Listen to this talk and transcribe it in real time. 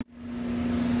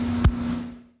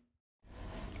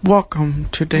Welcome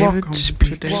to David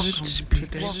Speaks.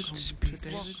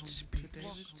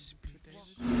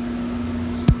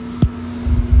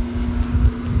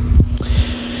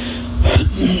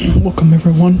 Welcome,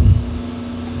 everyone.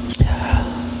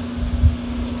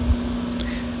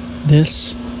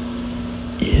 This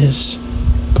is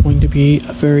going to be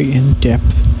a very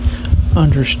in-depth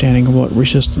understanding of what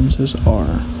resistances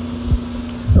are.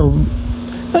 Or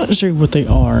not necessarily what they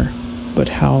are, but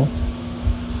how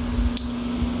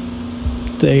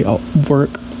they work.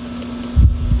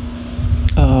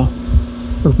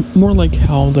 Or more like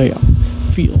how they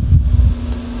feel.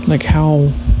 Like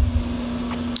how...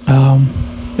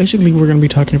 basically, we're going to be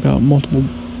talking about multiple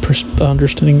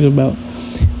understandings about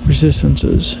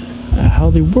resistances,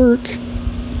 how they work,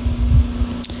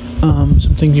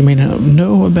 some things you may not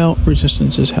know about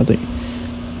resistances, how they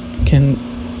can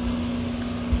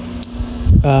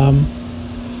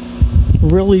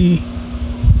really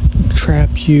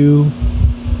trap you,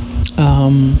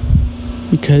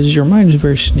 because your mind is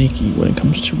very sneaky when it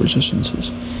comes to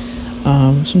resistances.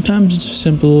 Sometimes it's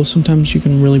simple, sometimes you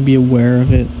can really be aware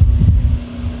of it,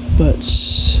 but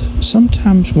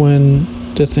sometimes when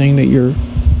the thing that you're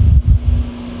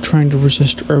trying to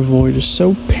resist or avoid is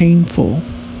so painful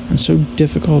and so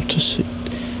difficult to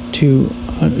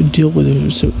deal with,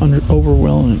 it's so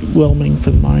overwhelming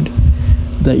for the mind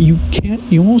that you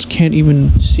almost can't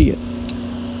even see it,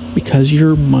 because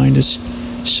your mind is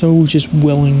so just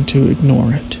willing to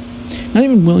ignore it. Not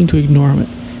even willing to ignore it.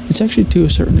 It's actually to a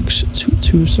certain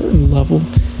level,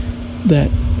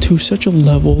 to such a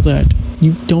level that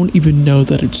you don't even know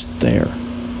that it's there.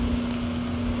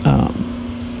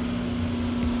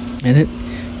 And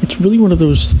it's really one of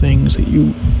those things that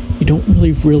you don't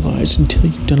really realize until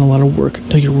you've done a lot of work,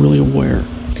 until you're really aware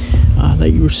that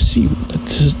you see that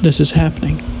this is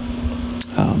happening.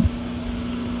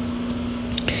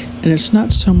 And it's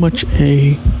not so much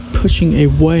a pushing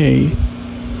away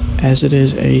as it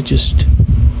is a just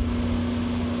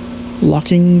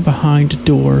locking behind a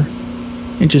door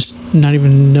and just not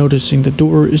even noticing the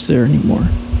door is there anymore.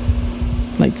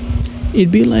 Like,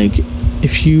 it'd be like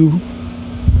if you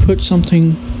put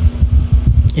something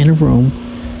in a room,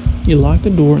 you lock the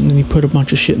door, and then you put a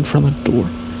bunch of shit in front of the door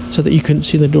so that you couldn't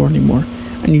see the door anymore,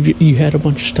 and you had a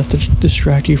bunch of stuff to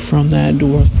distract you from that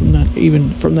door, from that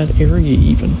area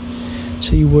even,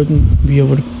 so you wouldn't be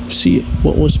able to see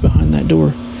what was behind that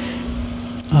door,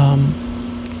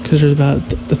 because there's about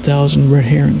 1,000 red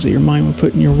herrings that your mind would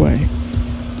put in your way.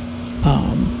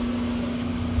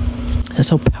 That's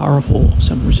how powerful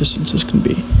some resistances can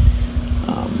be.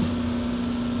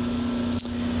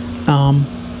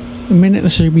 It may not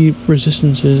necessarily be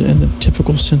resistances in the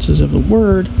typical senses of the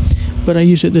word, but I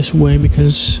use it this way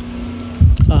because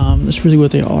that's really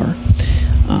what they are.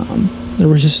 The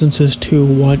resistances to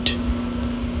what,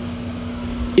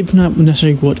 if not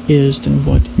necessarily what is, then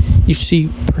what you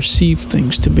perceive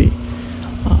things to be.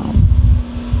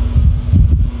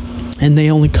 And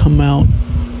they only come out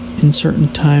in certain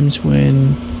times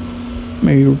when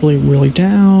maybe you're really, really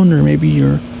down, or maybe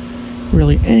you're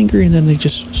really angry, and then they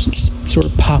just sort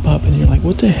of pop up, and you're like,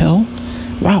 what the hell?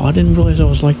 Wow, I didn't realize I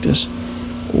was like this.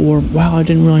 Or, wow, I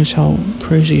didn't realize how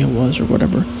crazy I was, or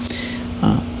whatever.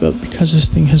 But because this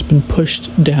thing has been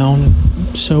pushed down,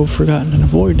 and so forgotten and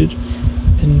avoided,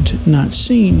 and not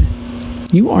seen,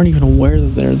 you aren't even aware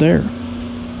that they're there.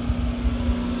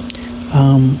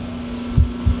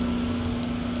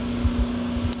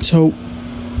 So,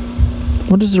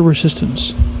 what is the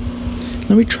resistance?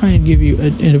 Let me try and give you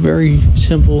a very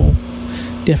simple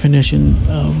definition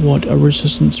of what a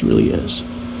resistance really is.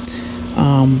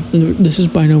 This is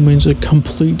by no means a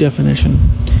complete definition,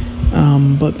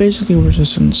 but basically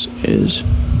resistance is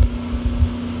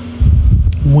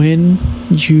when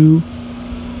you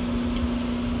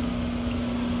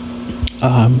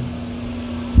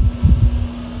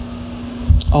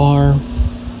are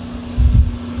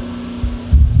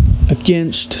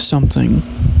against something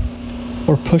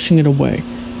or pushing it away.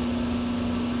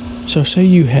 So say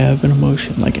you have an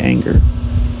emotion like anger.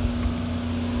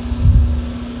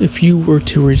 If you were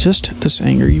to resist this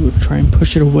anger, you would try and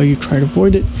push it away, you try to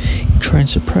avoid it, you try and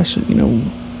suppress it, you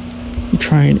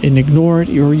try and ignore it,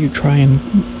 or you try and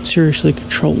seriously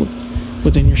control it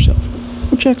within yourself.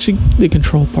 Which actually, the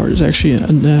control part is actually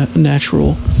a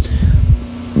natural,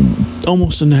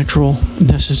 almost a natural,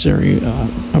 necessary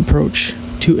approach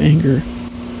to anger.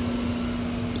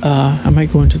 I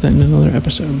might go into that in another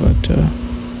episode, but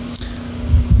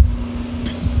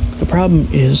the problem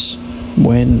is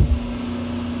when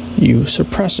you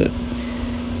suppress it.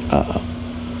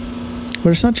 But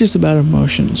it's not just about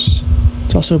emotions.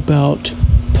 It's also about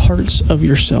parts of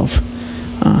yourself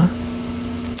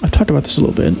I've talked about this a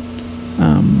little bit,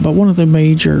 but one of the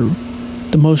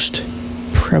most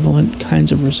prevalent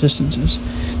kinds of resistances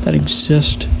that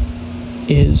exist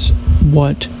is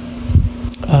what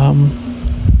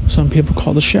some people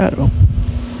call the shadow.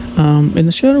 And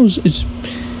the shadows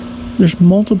there's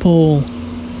multiple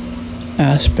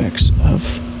aspects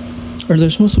of, or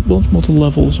there's multiple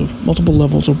levels of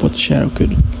what the shadow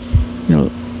could,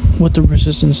 what the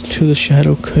resistance to the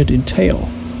shadow could entail.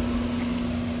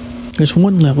 There's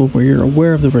one level where you're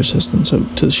aware of the resistance to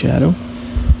the shadow,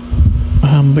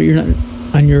 but you're not,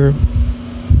 and you're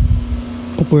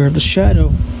aware of the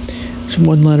shadow. There's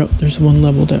one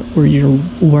level where you're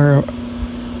aware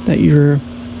that you're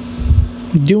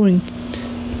doing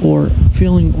or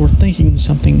feeling or thinking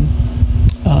something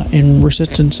in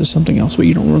resistance to something else, but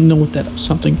you don't really know what that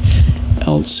something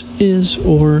else is,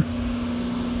 or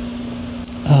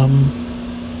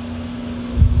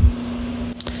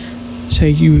say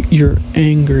you're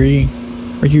angry,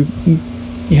 or you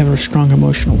have a strong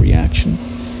emotional reaction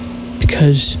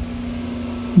because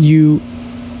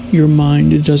your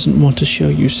mind doesn't want to show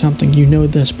you something. You know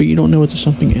this, but you don't know what the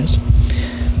something is.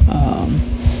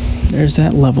 There's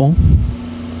that level.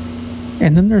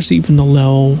 And then there's even the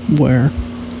level where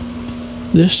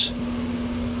this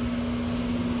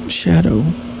shadow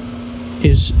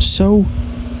is so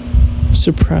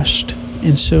suppressed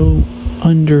and so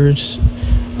noticed.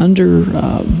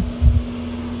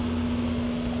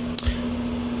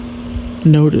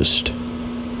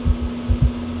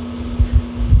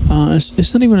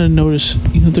 It's not even a notice.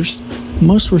 There's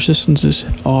most resistances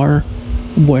are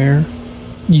where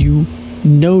you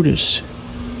notice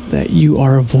that you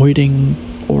are avoiding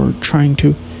or trying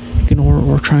to ignore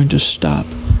or trying to stop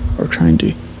or trying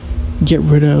to get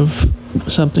rid of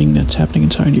something that's happening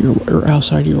inside you or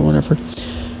outside you or whatever.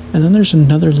 And then there's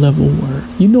another level where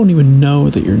you don't even know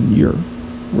that you're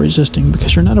resisting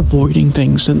because you're not avoiding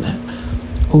things in that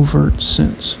overt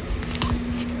sense.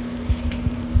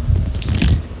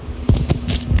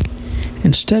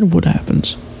 Instead, what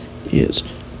happens is...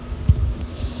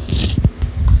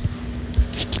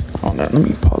 Hold on, let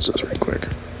me pause this right quick.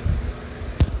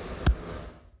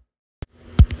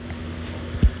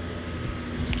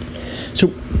 So,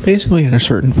 basically, at a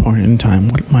certain point in time,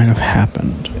 what might have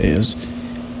happened is...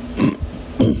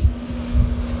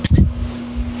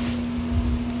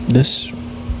 this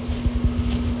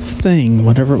thing,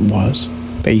 whatever it was,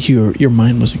 that your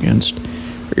mind was against,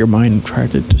 or your mind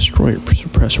tried to destroy or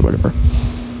suppress or whatever,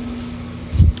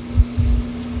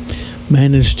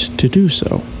 managed to do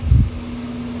so.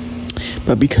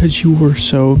 But because you were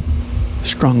so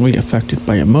strongly affected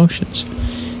by emotions,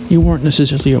 you weren't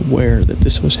necessarily aware that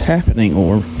this was happening,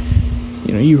 or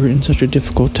you were in such a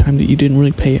difficult time that you didn't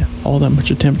really pay all that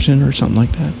much attention or something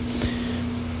like that.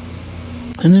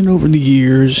 And then over the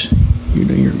years,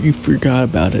 you forgot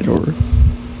about it,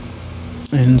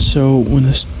 and so when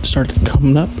this started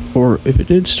coming up, or if it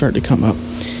did start to come up,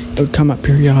 it would come up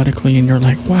periodically, and you're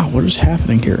like, wow, what is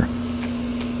happening here?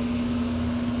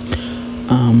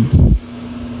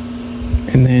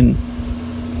 And then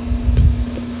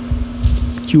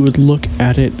you would look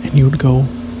at it and you would go,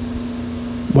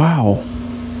 wow,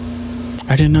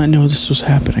 I did not know this was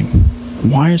happening.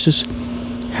 Why is this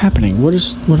happening? What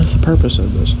is the purpose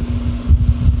of this?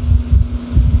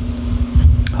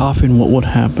 Often what would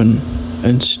happen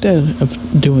instead of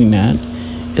doing that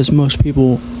is most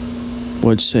people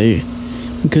would say,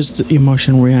 because the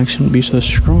emotional reaction would be so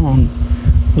strong,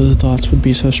 or the thoughts would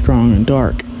be so strong and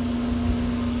dark,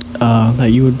 that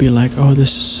you would be like, oh,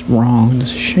 this is wrong,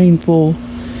 this is shameful,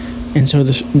 and so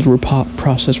the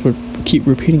process would keep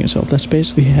repeating itself. That's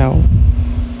basically how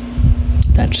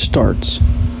that starts,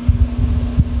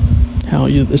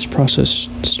 this process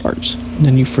starts, and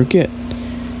then you forget,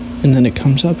 and then it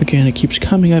comes up again, it keeps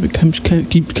coming up, keeps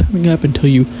coming up until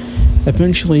you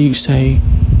eventually say,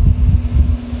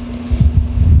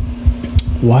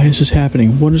 why is this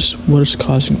happening? What is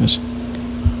causing this?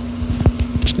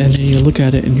 And then you look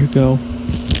at it and you go,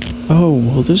 oh,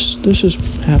 well, this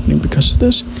is happening because of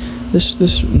this,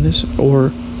 and this,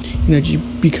 or you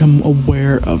become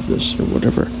aware of this or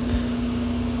whatever.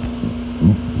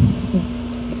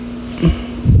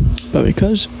 But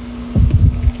because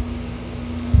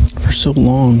for so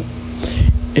long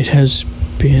it has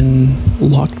been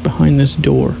locked behind this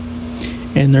door,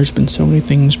 and there's been so many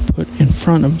things put in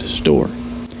front of this door,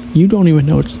 you don't even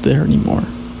know it's there anymore.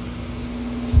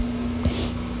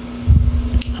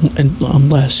 And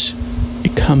unless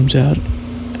it comes out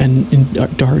and in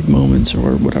dark moments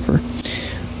or whatever.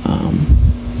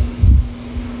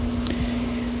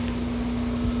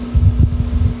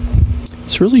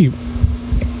 It's really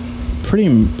pretty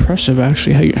impressive,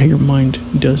 actually, how your mind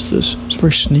does this. It's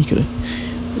very sneaky.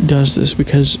 It does this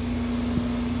because,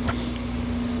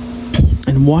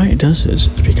 and why it does this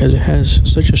is because it has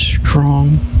such a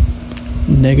strong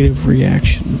negative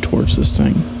reaction towards this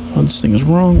thing. Oh, this thing is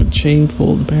wrong, it's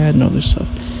shameful, and bad, and all this stuff.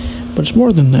 But it's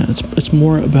more than that. It's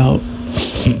more about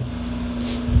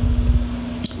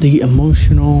the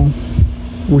emotional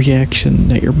reaction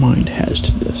that your mind has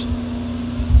to this.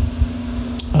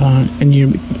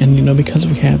 And because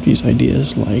we have these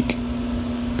ideas like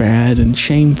bad and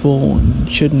shameful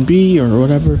and shouldn't be or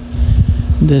whatever,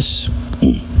 this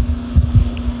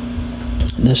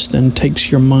then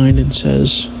takes your mind and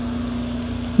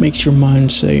makes your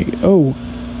mind say, oh,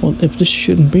 well, if this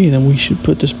shouldn't be, then we should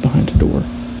put this behind the door.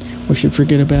 We should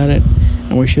forget about it,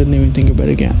 and we shouldn't even think about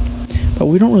it again. But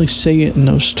we don't really say it in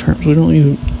those terms. We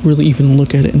don't really even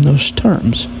look at it in those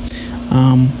terms.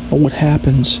 But what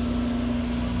happens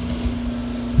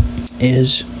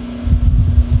is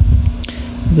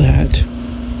that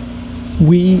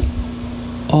we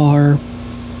are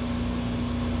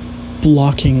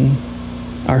blocking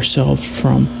ourselves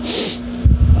from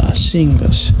seeing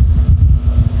this.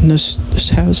 And this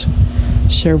has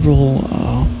several,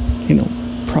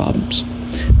 problems.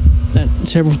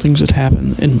 Several things that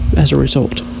happen as a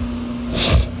result.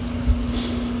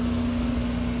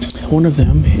 One of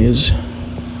them is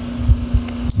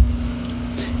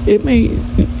it may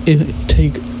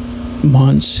take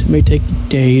months, it may take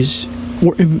days,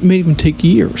 or it may even take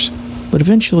years, but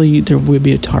eventually there will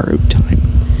be a time.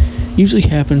 It usually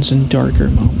happens in darker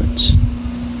moments.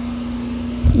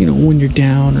 When you're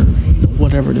down or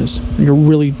whatever it is, and you're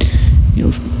really,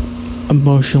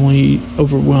 emotionally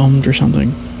overwhelmed or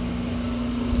something.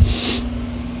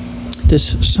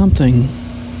 This something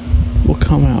will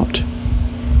come out.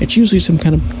 It's usually some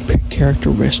kind of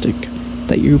characteristic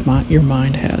that your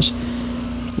mind has,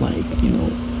 like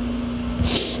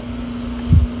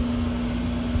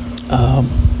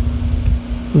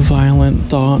violent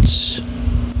thoughts.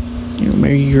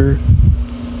 Maybe you're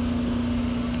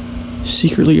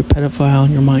secretly a pedophile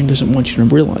and your mind doesn't want you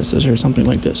to realize this, or something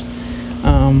like this.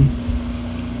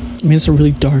 It's a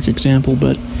really dark example,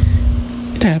 but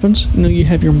it happens. You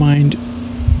have your mind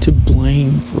to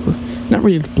blame for, not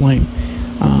really to blame,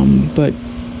 but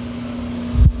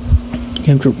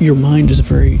your mind is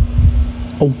very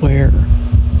aware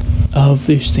of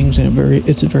these things, and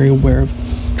it's very aware of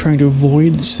trying to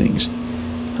avoid these things.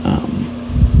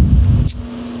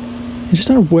 It's just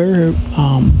not aware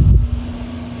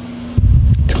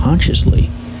consciously,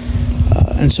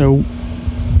 and so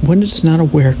when it's not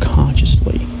aware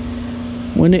consciously,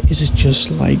 when it is just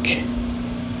like,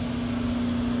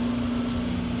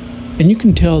 and you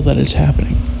can tell that it's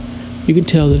happening, you can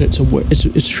tell that it's aware,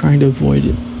 it's trying to avoid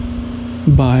it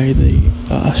by the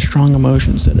strong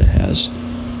emotions that it has,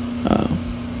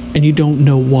 and you don't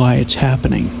know why it's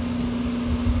happening.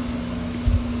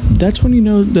 That's when you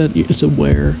know that it's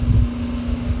aware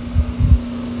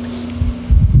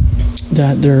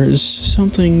that there is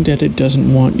something that it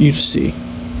doesn't want you to see,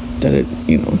 that it,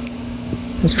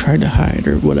 has tried to hide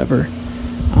or whatever.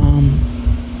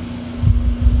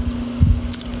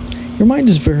 Your mind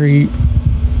is very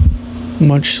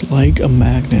much like a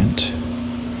magnet.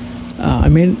 I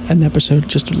made an episode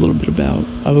just a little bit about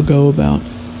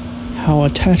how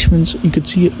attachments, you could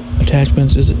see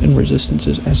attachments and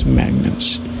resistances as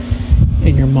magnets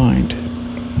in your mind.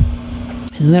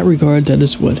 In that regard, that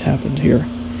is what happened here.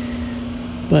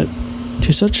 But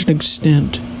to such an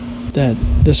extent that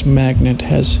this magnet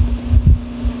has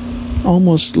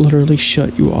almost literally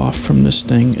shut you off from this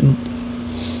thing, and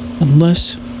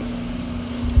unless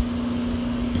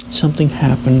something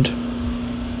happened,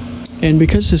 and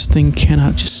because this thing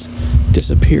cannot just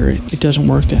disappear, it doesn't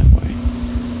work that way.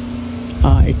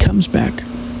 It comes back.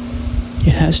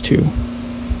 It has to,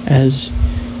 as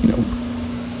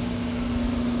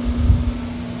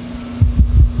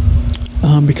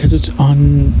because it's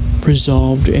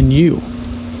unresolved in you.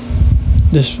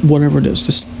 This, whatever it is,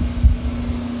 this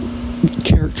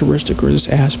characteristic or this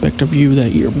aspect of you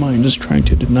that your mind is trying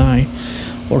to deny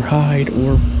or hide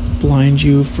or blind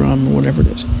you from, or whatever it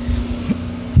is,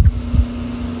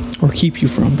 or keep you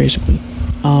from, basically.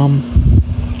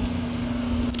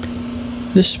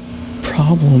 This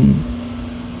problem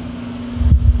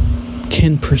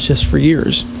can persist for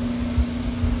years.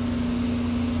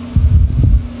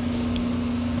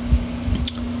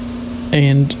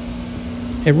 And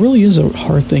it really is a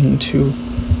hard thing to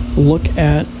look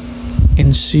at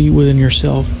and see within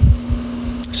yourself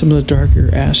some of the darker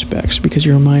aspects, because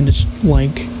your mind is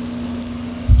like,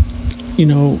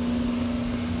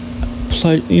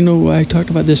 I talked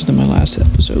about this in my last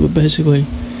episode, but basically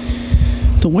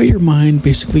the way your mind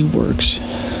basically works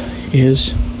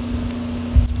is,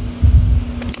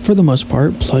 for the most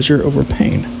part, pleasure over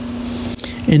pain.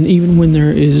 And even when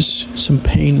there is some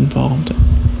pain involved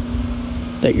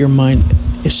that your mind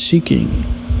is seeking,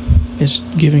 is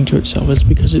giving to itself, it's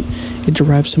because it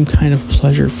derives some kind of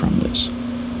pleasure from this.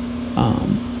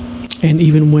 And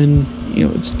even when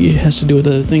it has to do with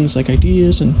other things like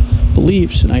ideas and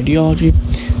beliefs and ideology,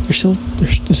 there's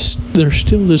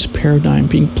still this paradigm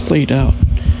being played out.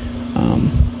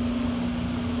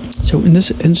 So in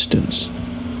this instance,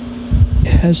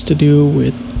 it has to do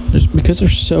with because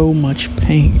there's so much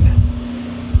pain.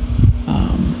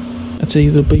 It's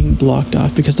either being blocked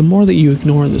off, because the more that you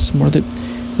ignore this, the more that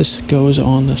this goes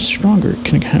on, the stronger it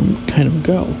can kind of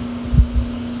go.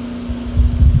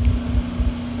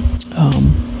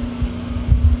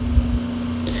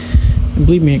 And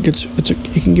believe me,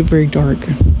 it can get very dark,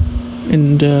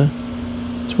 and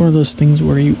it's one of those things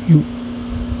where you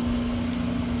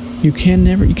can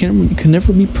never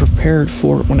be prepared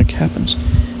for it when it happens,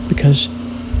 because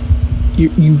you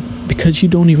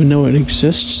don't even know it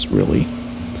exists really,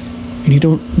 and you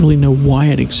don't really know why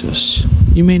it exists.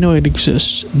 You may know it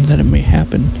exists and that it may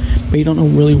happen, but you don't know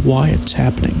really why it's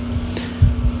happening,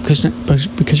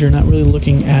 because you're not really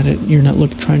looking at it. You're not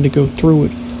trying to go through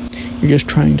it. You're just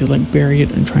trying to bury it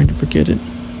and trying to forget it.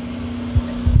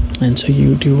 And so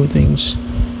you do things.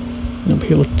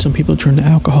 Some people turn to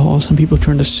alcohol. Some people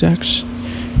turn to sex.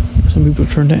 Some people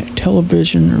turn to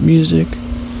television or music.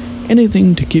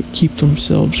 Anything to keep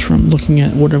themselves from looking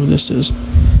at whatever this is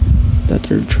that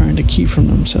they're trying to keep from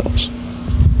themselves.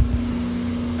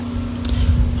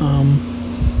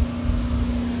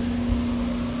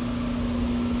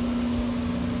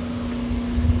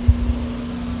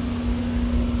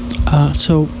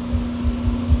 So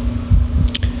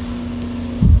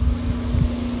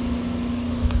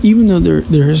even though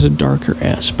there is a darker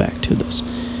aspect to this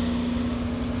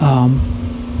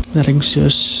that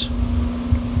exists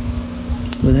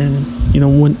within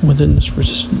this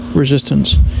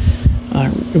resistance,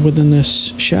 within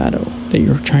this shadow that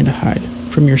you're trying to hide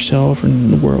from yourself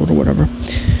and the world or whatever,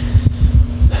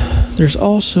 there's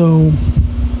also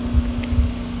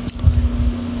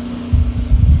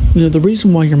the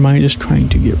reason why your mind is trying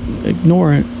to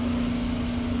ignore it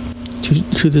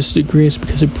to this degree is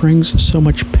because it brings so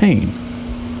much pain.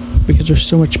 Because there's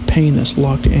so much pain that's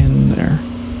locked in there.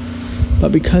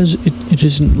 But because it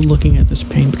isn't looking at this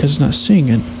pain, because it's not seeing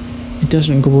it, it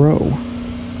doesn't grow.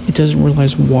 It doesn't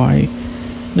realize why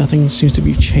nothing seems to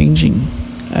be changing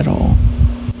at all.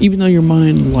 Even though your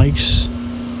mind likes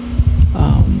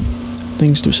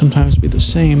things to sometimes be the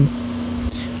same,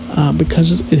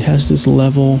 because it has this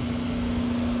level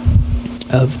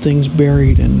of things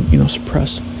buried and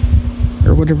suppressed,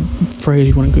 or whatever phrase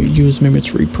you want to use. Maybe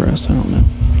it's repressed, I don't know,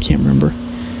 I can't remember,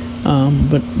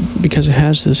 but because it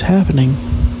has this happening,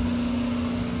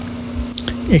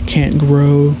 it can't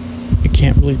grow, it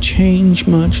can't really change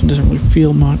much, it doesn't really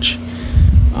feel much,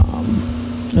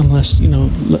 unless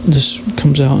this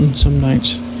comes out in some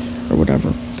nights or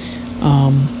whatever,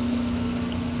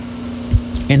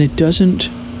 and it doesn't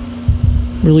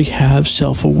really have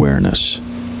self-awareness,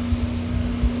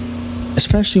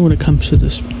 especially when it comes to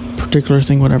this particular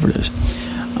thing, whatever it is.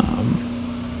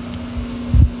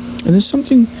 And it's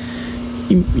something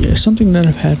that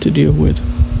I've had to deal with.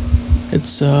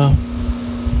 It's a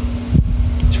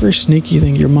very sneaky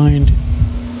thing. Your mind,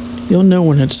 you'll know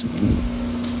when it's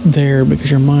there, because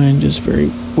your mind is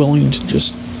very willing to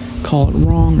just call it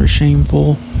wrong or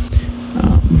shameful,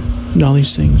 and all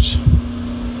these things.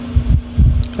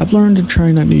 I've learned to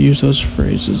try not to use those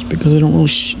phrases because they don't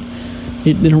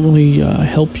really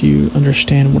help you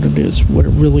understand what it is, what it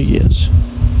really is,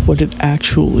 what it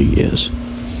actually is.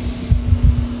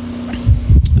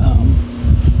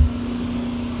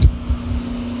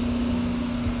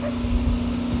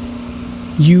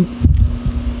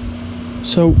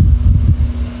 So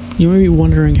you may be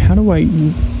wondering, how do I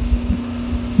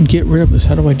get rid of this?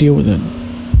 How do I deal with it?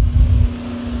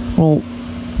 Well,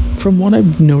 from what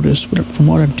I've noticed, from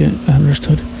what I've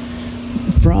understood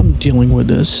from dealing with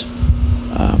this,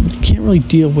 you can't really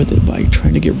deal with it by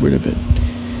trying to get rid of it.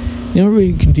 The only way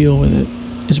you can deal with it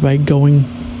is by going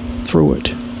through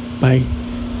it, by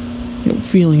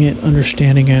feeling it,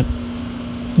 understanding it,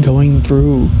 going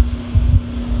through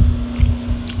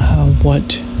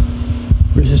what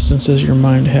resistances your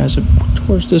mind has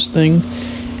towards this thing,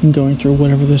 and going through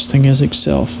whatever this thing is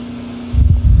itself.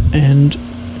 And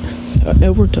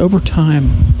over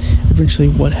time, eventually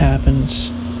what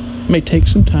happens may take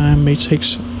some time, may take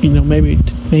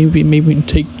maybe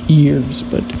take years,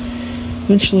 but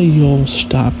eventually you'll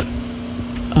stop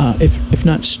if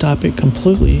not stop it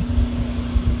completely,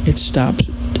 it stops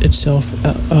itself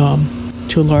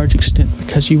to a large extent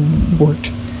because you've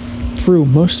worked through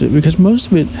most of it. Because most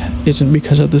of it isn't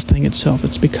because of this thing itself.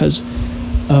 It's because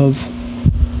of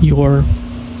your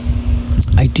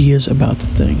ideas about the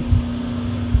thing.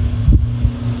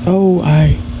 Oh,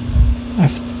 I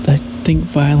think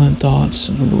violent thoughts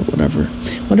or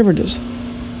whatever it is.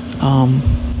 I'm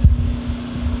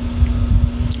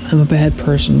a bad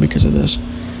person because of this.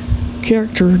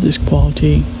 Character, this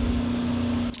quality.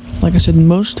 Like I said,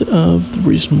 most of the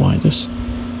reason why this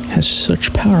has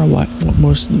such power,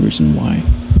 most of the reason why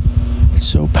it's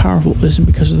so powerful isn't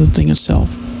because of the thing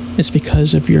itself. It's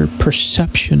because of your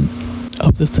perception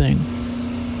of the thing.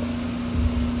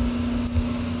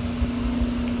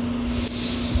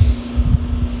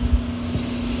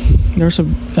 There's a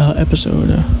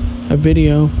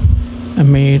video I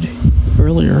made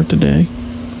earlier today.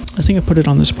 I think I put it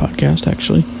on this podcast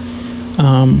actually,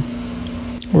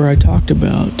 where I talked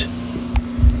about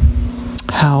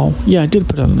how, I did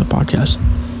put it on the podcast.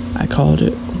 I called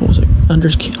it,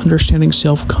 understanding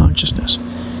self-consciousness.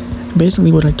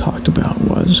 Basically what I talked about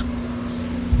was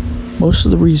most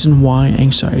of the reason why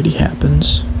anxiety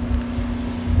happens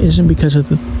isn't because of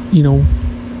the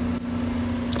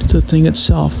thing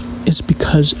itself. It's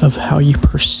because of how you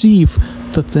perceive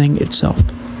the thing itself.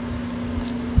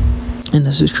 And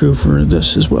this is true for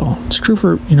this as well. It's true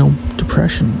for,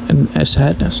 depression and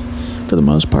sadness for the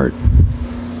most part.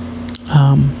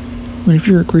 But if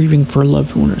you're grieving for a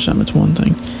loved one or something, it's one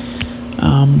thing.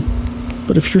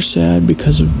 But if you're sad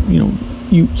because of,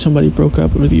 somebody broke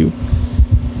up with you,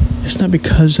 it's not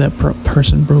because that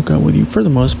person broke up with you for the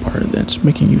most part that's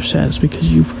making you sad. It's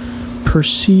because you've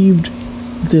perceived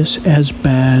this as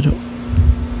bad,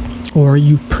 or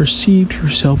you perceived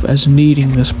yourself as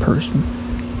needing this person,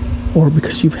 or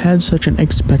because you've had such an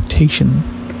expectation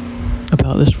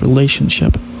about this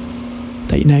relationship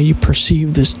that now you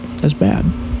perceive this as bad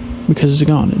because it's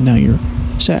gone and now you're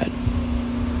sad.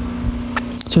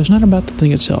 So it's not about the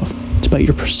thing itself, it's about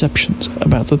your perceptions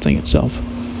about the thing itself.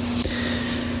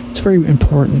 It's very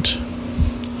important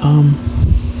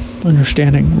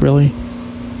understanding, really,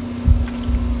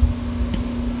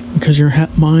 because your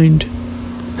mind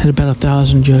has about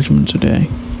 1,000 judgments a day,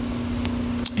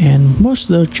 and most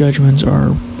of those judgments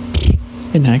are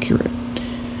inaccurate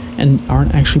and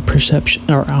aren't actually perception,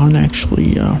 or aren't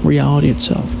actually reality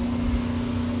itself.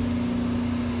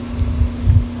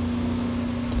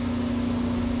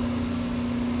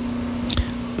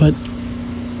 But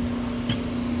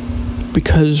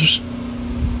because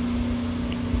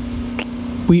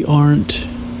we aren't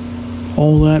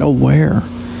all that aware,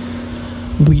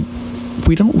 we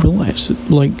don't realize it.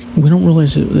 We don't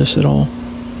realize this at all,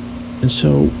 and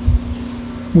so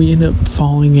we end up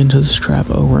falling into this trap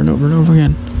over and over and over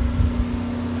again.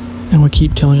 And we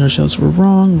keep telling ourselves we're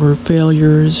wrong, we're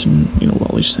failures, and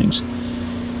all these things.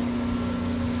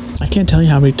 I can't tell you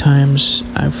how many times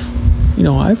I've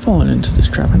fallen into this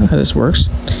trap. I know how this works.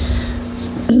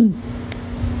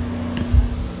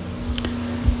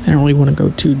 I don't really want to go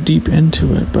too deep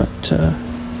into it, but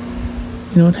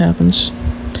it happens.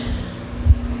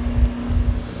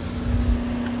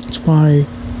 That's why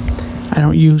I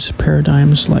don't use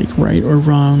paradigms like right or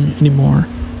wrong anymore,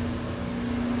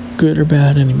 good or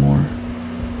bad anymore.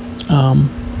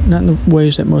 Not in the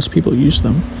ways that most people use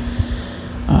them.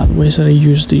 The ways that I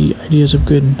use the ideas of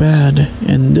good and bad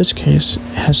in this case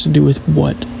has to do with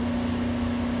what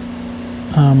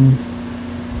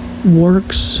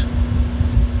works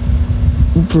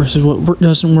versus what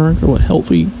doesn't work, or what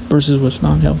healthy versus what's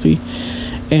not healthy,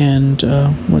 and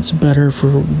what's better for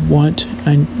what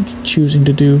I'm choosing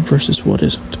to do versus what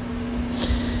isn't.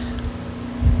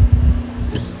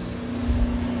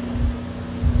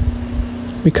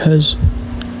 Because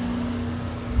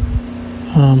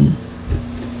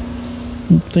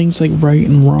things like right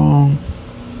and wrong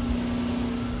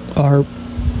are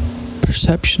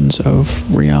perceptions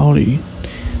of reality.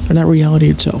 They're not reality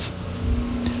itself.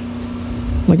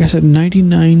 Like I said,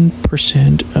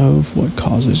 99% of what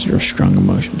causes your strong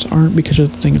emotions aren't because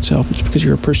of the thing itself. It's because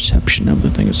your perception of the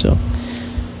thing itself.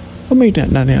 Well, maybe not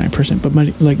 99%, but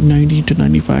like 90 to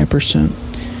 95%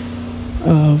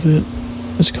 of it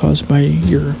is caused by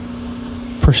your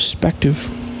perspective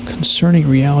concerning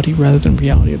reality rather than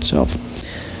reality itself.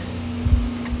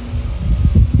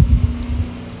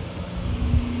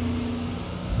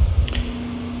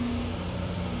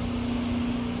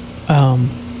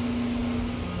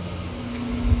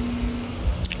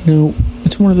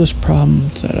 It's one of those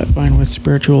problems that I find with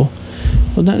spiritual,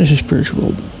 well, not just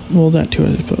spiritual, well, that too,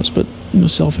 I suppose, but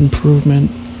self-improvement,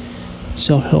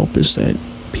 self-help, is that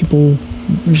people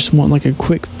just want like a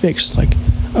quick fix, like,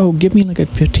 oh, give me like a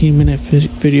 15-minute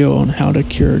video on how to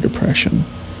cure depression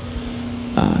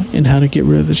and how to get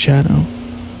rid of the shadow.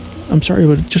 I'm sorry,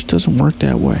 but it just doesn't work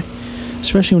that way,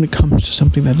 especially when it comes to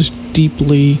something that is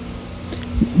deeply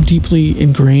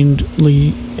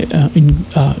ingrainedly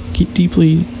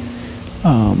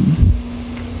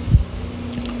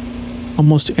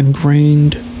almost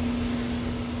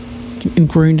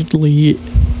ingrainedly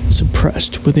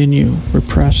suppressed within you,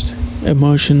 repressed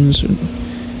emotions and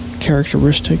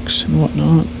characteristics and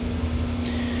whatnot.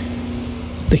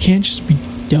 They can't just be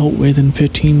dealt with in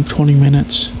 15-20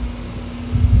 minutes.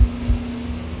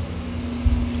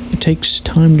 It takes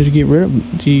time to get rid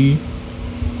of the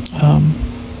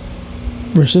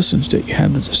resistance that you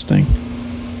have to this thing,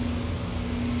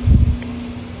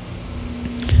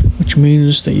 which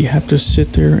means that you have to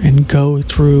sit there and go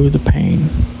through the pain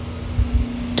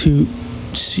to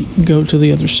go to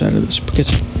the other side of this,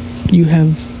 because your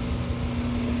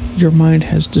mind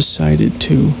has decided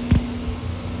to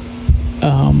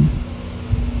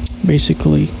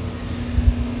basically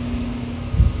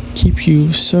keep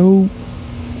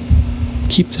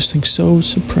this thing so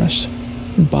suppressed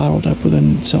and bottled up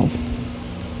within itself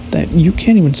that you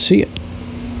can't even see it,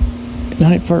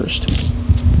 not at first.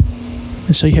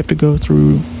 And so you have to go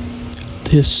through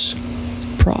this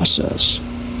process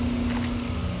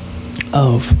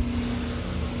of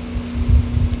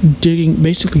digging.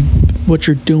 Basically what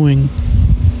you're doing,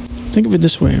 think of it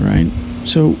this way, right?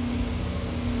 So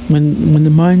when the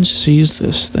mind sees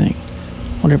this thing,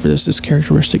 whatever this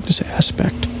characteristic, this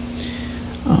aspect,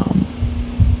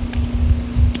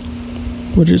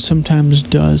 what it sometimes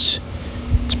does,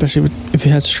 especially if it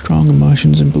has strong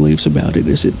emotions and beliefs about it,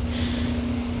 is it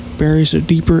buries it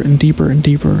deeper and deeper and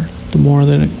deeper the more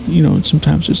that it,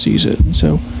 sometimes it sees it. And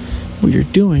so what you're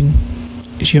doing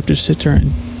is you have to sit there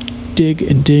and dig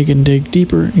and dig and dig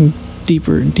deeper and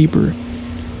deeper and deeper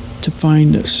to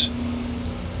find this,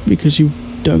 because you've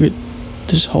dug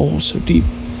this hole so deep,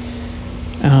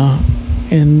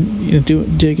 and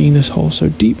digging this hole so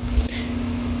deep,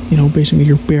 basically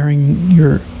you're burying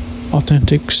your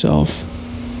authentic self.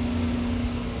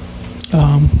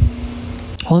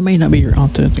 Well, it may not be your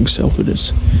authentic self, it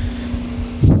is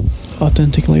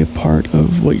authentically a part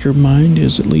of what your mind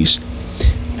is, at least.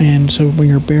 And so when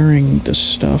you're burying this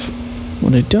stuff,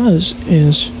 what it does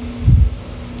is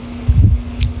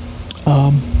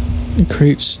it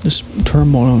creates this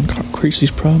turmoil and creates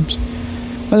these problems.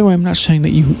 By the way, I'm not saying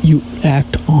that you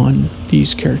act on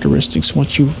these characteristics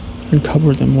once you've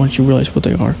uncovered them, once you realize what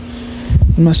they are.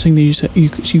 I'm not saying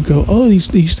that you go, oh,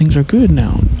 these things are good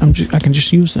now, I can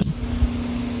just use them.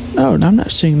 No, I'm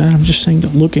not saying that. I'm just saying to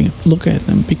look at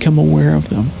them, become aware of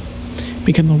them,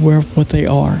 become aware of what they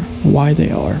are, why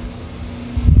they are.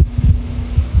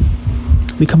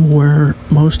 Become aware,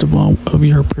 most of all, of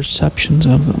your perceptions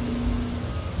of them.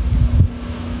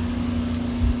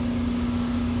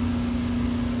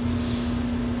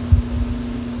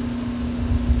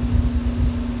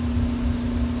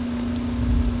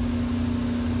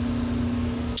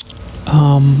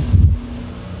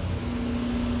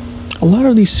 A lot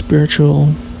of these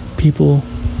spiritual people,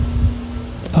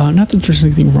 not that there's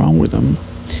anything wrong with them,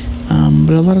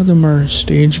 but a lot of them are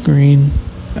stage green.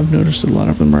 I've noticed a lot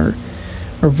of them are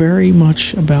very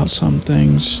much about some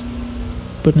things,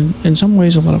 but in some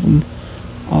ways a lot of them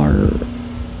are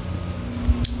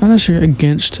not necessarily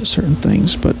against certain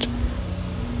things, but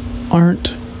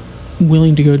aren't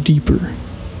willing to go deeper.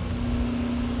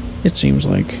 It seems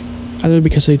like, either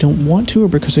because they don't want to, or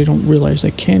because they don't realize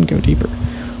they can go deeper,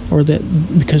 or that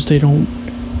because they don't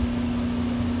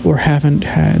or haven't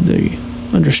had the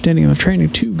understanding and the training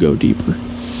to go deeper.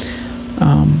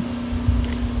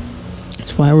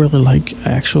 That's why I really like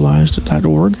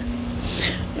actualized.org.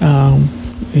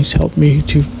 He's helped me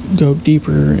to go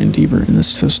deeper and deeper in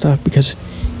this stuff, because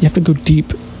you have to go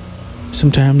deep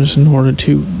sometimes in order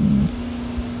to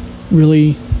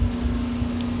really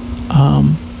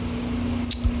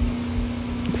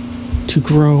to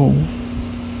grow.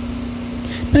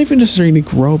 Not even necessarily to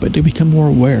grow, but to become more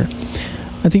aware.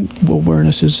 I think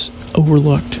awareness is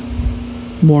overlooked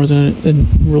more than it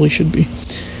really should be.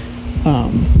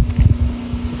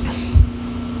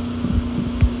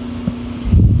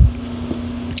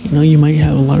 You might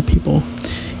have a lot of people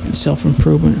in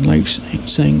self-improvement, like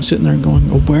sitting there going,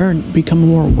 aware and become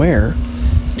more aware.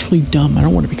 It's really dumb. I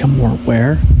don't want to become more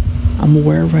aware. I'm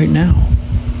aware right now.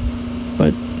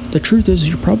 But the truth is,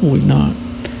 you're probably not.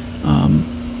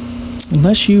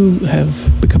 Unless you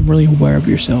have become really aware of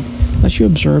yourself, unless you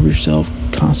observe yourself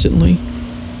constantly,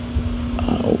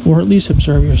 or at least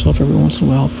observe yourself every once in a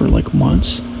while for like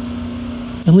months,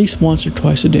 at least once or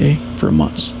twice a day for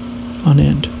months on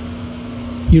end.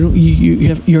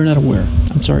 You're not aware.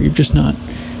 I'm sorry, you're just not.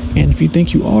 And if you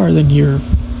think you are, then you're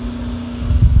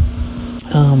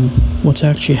what's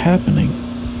actually happening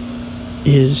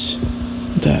is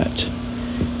that,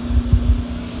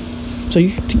 so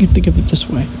you can think of it this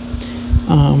way.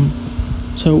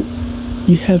 So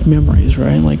you have memories,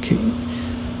 right? Like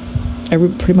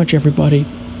pretty much everybody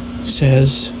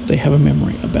says they have a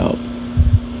memory about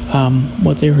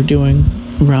what they were doing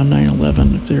around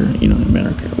 9/11, if they're in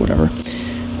America or whatever.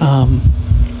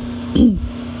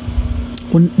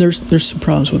 When there's some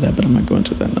problems with that, but I'm not going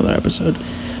to that in another episode.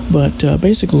 But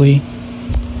basically,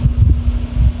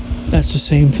 that's the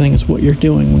same thing as what you're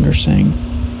doing when you're saying,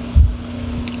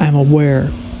 I'm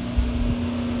aware.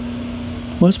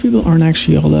 Most people aren't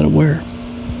actually all that aware.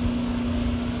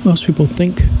 Most people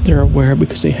think they're aware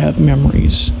because they have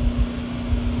memories,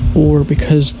 or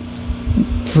because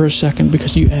for a second,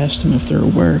 because you asked them if they're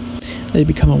aware, they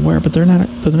become aware, but they're not,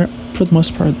 for the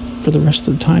most part, for the rest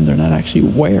of the time, they're not actually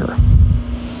aware.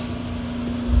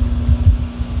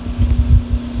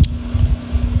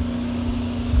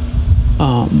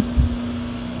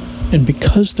 And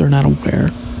because they're not aware,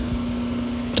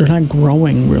 they're not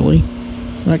growing really,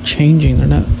 they're not changing, they're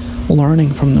not learning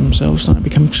from themselves, they're not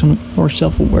becoming some more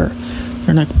self-aware,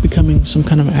 they're not becoming some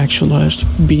kind of actualized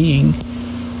being.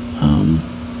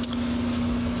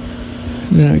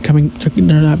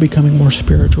 They're not becoming more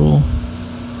spiritual,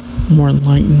 more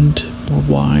enlightened, more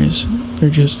wise. They're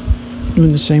just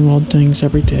doing the same old things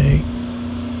every day.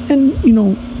 And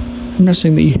I'm not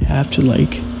saying that you have to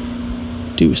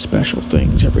do special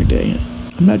things every day.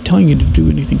 I'm not telling you to do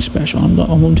anything special.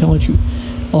 All I'm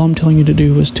telling you to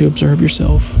do is to observe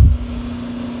yourself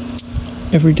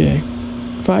every day,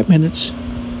 5 minutes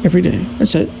every day.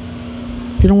 That's it.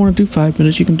 If you don't want to do 5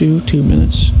 minutes, you can do 2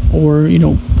 minutes, or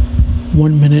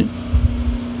 1 minute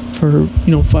for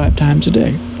 5 times a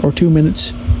day, or 2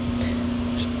 minutes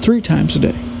 3 times a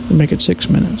day, and make it 6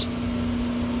 minutes.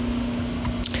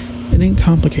 It ain't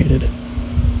complicated.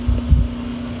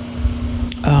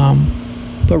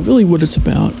 But really what it's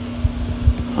about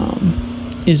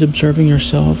is observing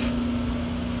yourself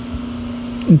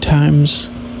in times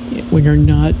when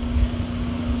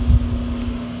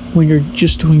you're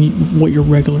just doing what you're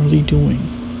regularly doing.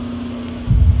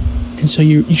 And so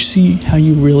you see how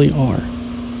you really are.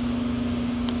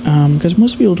 Because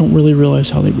most people don't really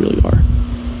realize how they really are.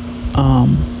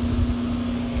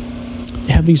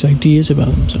 They have these ideas about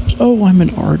themselves. Oh, I'm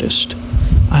an artist.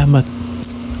 I'm a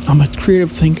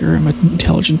creative thinker. I'm an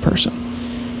intelligent person.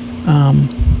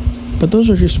 But those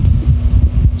are just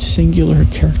singular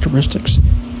characteristics.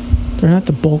 They're not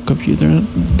the bulk of you.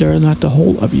 They're not the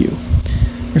whole of you.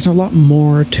 There's a lot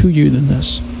more to you than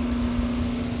this.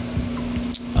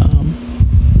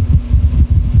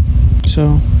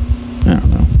 So, I don't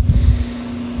know.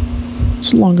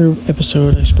 It's a longer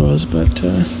episode, I suppose, but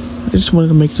I just wanted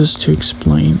to make this to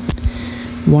explain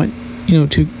what,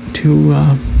 to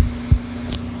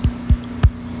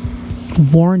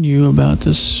warn you about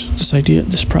this idea,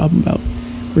 this problem about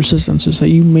resistances, that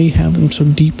you may have them so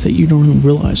deep that you don't even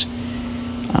realize.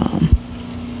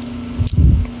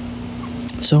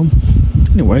 So,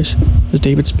 anyways, as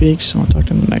David speaks, I'll talk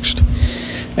to you in the next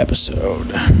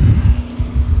episode.